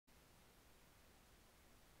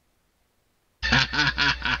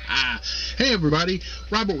Hey everybody,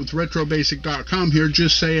 Robert with RetroBasic.com here,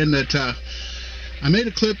 just saying that I made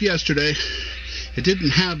a clip yesterday. It didn't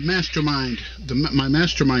have Mastermind, my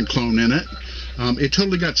Mastermind clone in it. It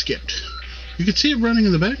totally got skipped. You can see it running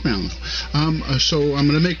in the background. So I'm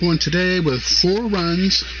going to make one today with 4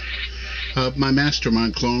 runs of my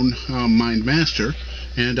Mastermind clone, Mind Master,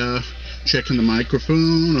 and checking the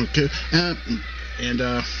microphone, okay, and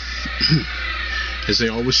as they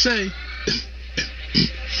always say,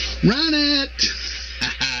 run it!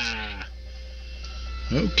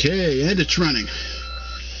 Okay, and it's running.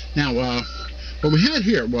 Now, what we had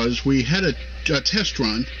here was we had a test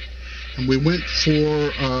run, and we went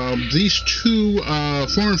for these 2 4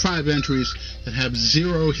 and 5 entries that have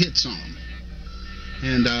 0 hits on them.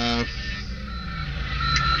 And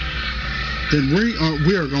then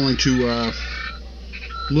we are going to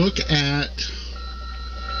look at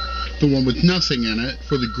the one with nothing in it.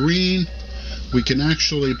 For the green, we can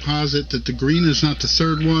actually posit that the green is not the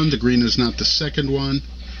 3rd one, the green is not the 2nd one.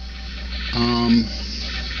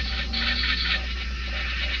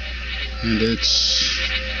 And it's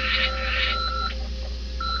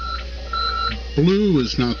blue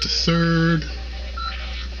is not the 3rd,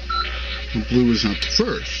 and blue is not the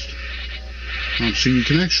 1st. So you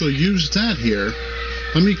can actually use that here.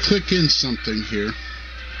 Let me click in something here.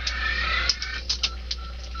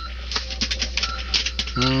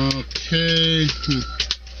 Okay.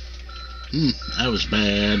 That was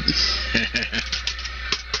bad.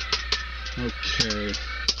 Okay.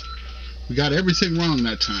 We got everything wrong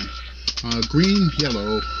that time. Green,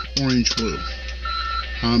 yellow, orange, blue.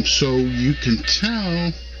 So you can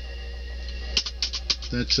tell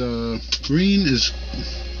that green is...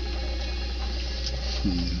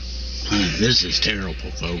 This is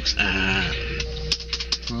terrible, folks.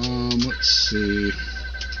 Let's see.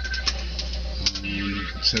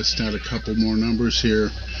 Test out a couple more numbers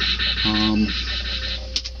here. Orange.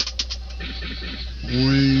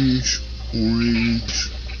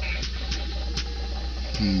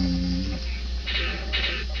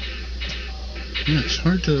 Yeah, it's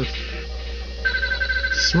hard to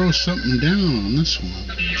throw something down on this one.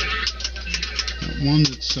 That one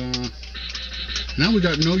that's, now we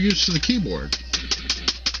got no use for the keyboard.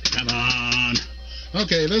 Come on.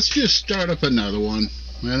 Okay, let's just start up another one.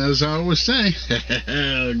 And as I always say,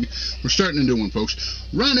 we're starting a new one, folks.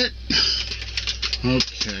 Run it.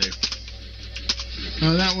 Okay.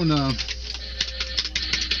 That one,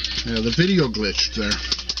 yeah, the video glitched there.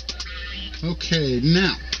 Okay,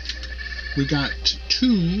 now we got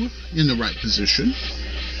 2 in the right position.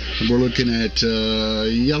 And we're looking at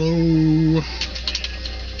yellow,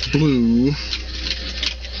 blue,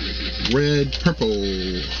 red,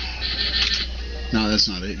 purple. No, that's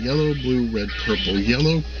not it. Yellow, blue, red, purple.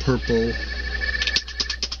 Yellow, purple.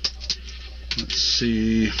 Let's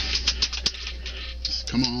see.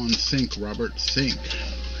 Come on, think, Robert. Think.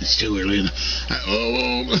 It's too early.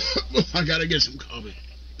 I gotta get some coffee.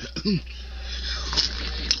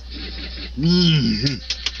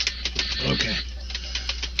 Okay.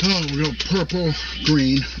 Oh, we go purple,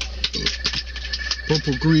 green.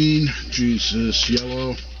 Purple, green. Jesus,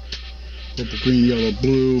 yellow. Purple, green, yellow,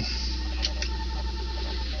 blue.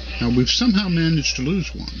 Now, we've somehow managed to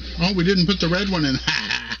lose one. Oh, we didn't put the red one in.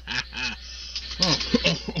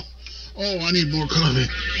 Oh, I need more coffee.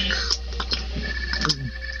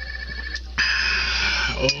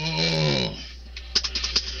 Oh.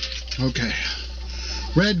 Okay.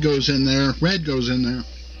 Red goes in there. Red goes in there.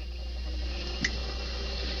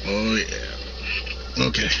 Oh, yeah.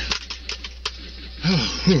 Okay.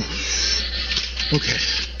 Oh. Okay.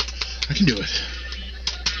 I can do it.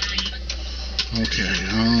 Okay,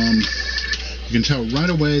 you can tell right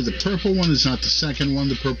away the purple one is not the 2nd one,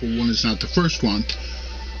 the purple one is not the 1st one.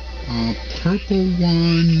 Purple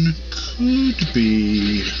one could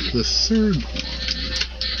be the 3rd one.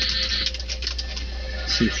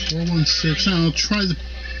 Let's see, 416. I'll try the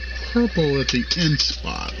purple at the end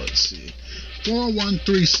spot. Let's see.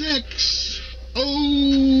 4136.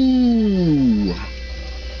 Oh!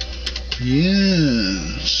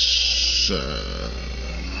 Yes.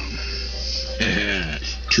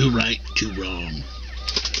 2 right, 2 wrong.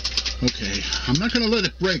 Okay, I'm not going to let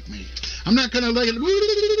it break me. I'm not going to let it...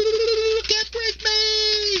 Can't break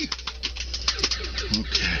me!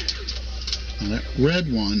 Okay. Now that red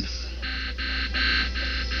one...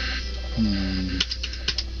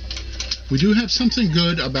 We do have something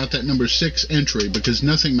good about that number 6 entry because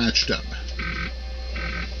nothing matched up.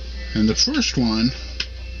 And the first one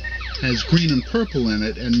has green and purple in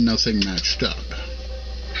it and nothing matched up.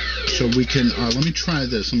 So we can, let me try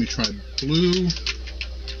this. Let me try blue,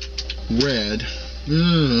 red,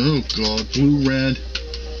 Oh God, blue, red,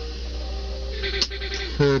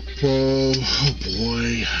 purple. Oh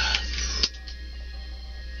boy.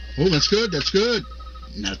 Oh, that's good. That's good.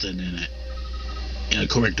 Nothing in it. In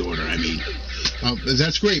correct order, I mean.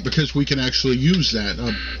 That's great because we can actually use that.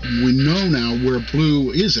 We know now where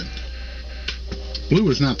blue isn't. Blue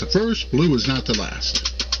is not the first. Blue is not the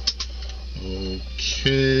last.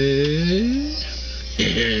 Okay.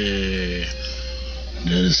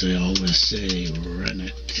 As I always say, run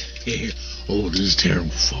it. Oh, this is terrible,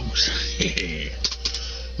 folks. Okay,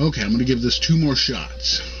 I'm going to give this 2 more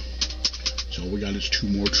shots. So all we got is 2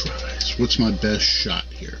 more tries. What's my best shot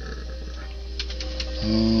here?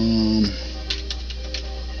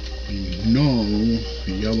 No,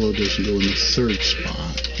 yellow doesn't go in the 3rd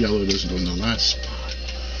spot. Yellow doesn't go in the last spot.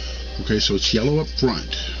 Okay, so it's yellow up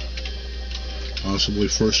front. Possibly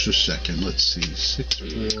 1st or 2nd. Let's see. 6, 4,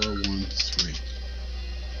 1, 3.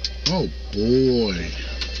 Oh boy.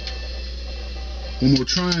 One more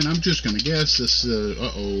try, and I'm just going to guess this.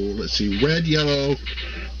 Uh-oh. Let's see. Red, yellow,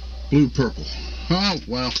 blue, purple. Oh,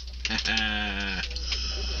 well.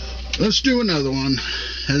 Let's do another one.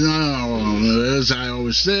 And as I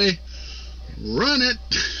always say, run it.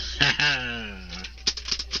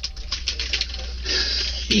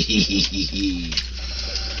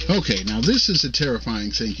 Okay, now this is a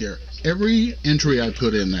terrifying thing here. Every entry I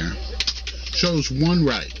put in there shows 1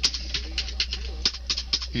 right.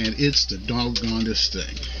 And it's the doggonedest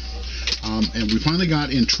thing. And we finally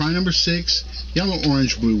got in try number 6, yellow,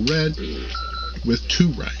 orange, blue, red, with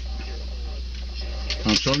 2 right.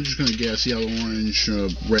 So I'm just going to guess yellow, orange,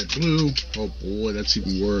 red, blue. Oh boy, that's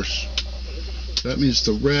even worse. That means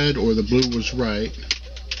the red or the blue was right.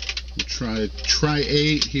 We'll try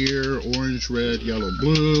 8 here. Orange, red, yellow,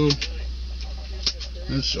 blue.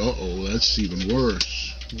 That's that's even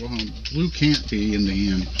worse. Well, blue can't be in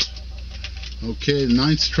the end. Okay,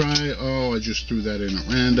 9th try. Oh, I just threw that in at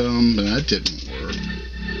random, but that didn't work.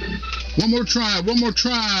 One more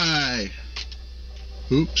try.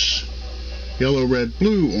 Oops. Yellow, red,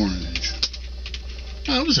 blue, orange.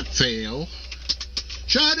 Oh, that was a fail.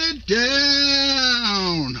 Shut it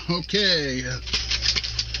down. Okay.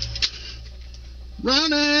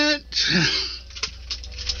 Run it.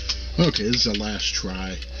 Okay, this is the last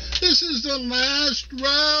try. This is the last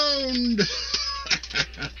round.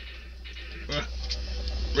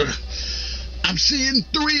 I'm seeing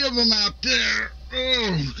 3 of them out there.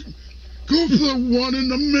 Oh, go for the one in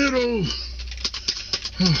the middle.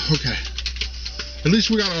 Oh, okay. At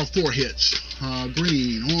least we got all 4 hits.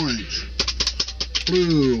 Green, orange,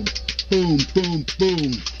 blue. Boom, boom,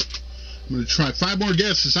 boom. I'm going to try 5 more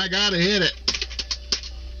guesses. I got to hit it.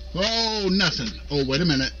 Oh, nothing. Oh, wait a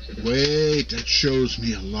minute. Wait, that shows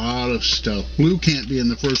me a lot of stuff. Blue can't be in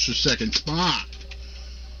the 1st or 2nd spot.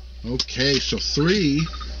 Okay, so 3.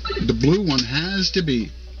 The blue one has to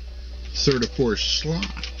be 3rd or 4th slot.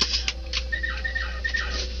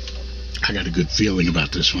 I got a good feeling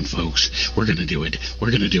about this one, folks. We're going to do it.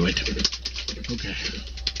 We're going to do it. Okay.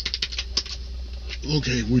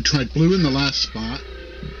 Okay, we tried blue in the last spot.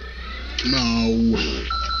 No.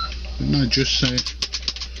 Didn't I just say?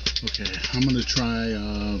 Okay, I'm going to try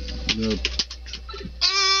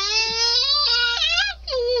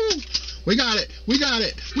We got it. We got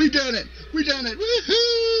it. We've done it. We've done it.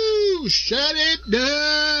 Woohoo! Shut it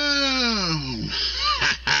down.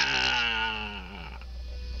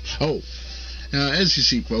 Oh, as you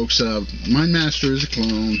see, folks, Mind Master is a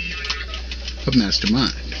clone of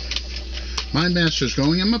Mastermind. Mind Master is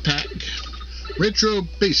going in my pack,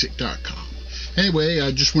 retrobasic.com. Anyway,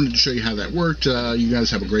 I just wanted to show you how that worked. You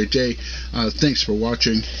guys have a great day. Thanks for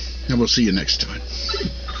watching, and we'll see you next time.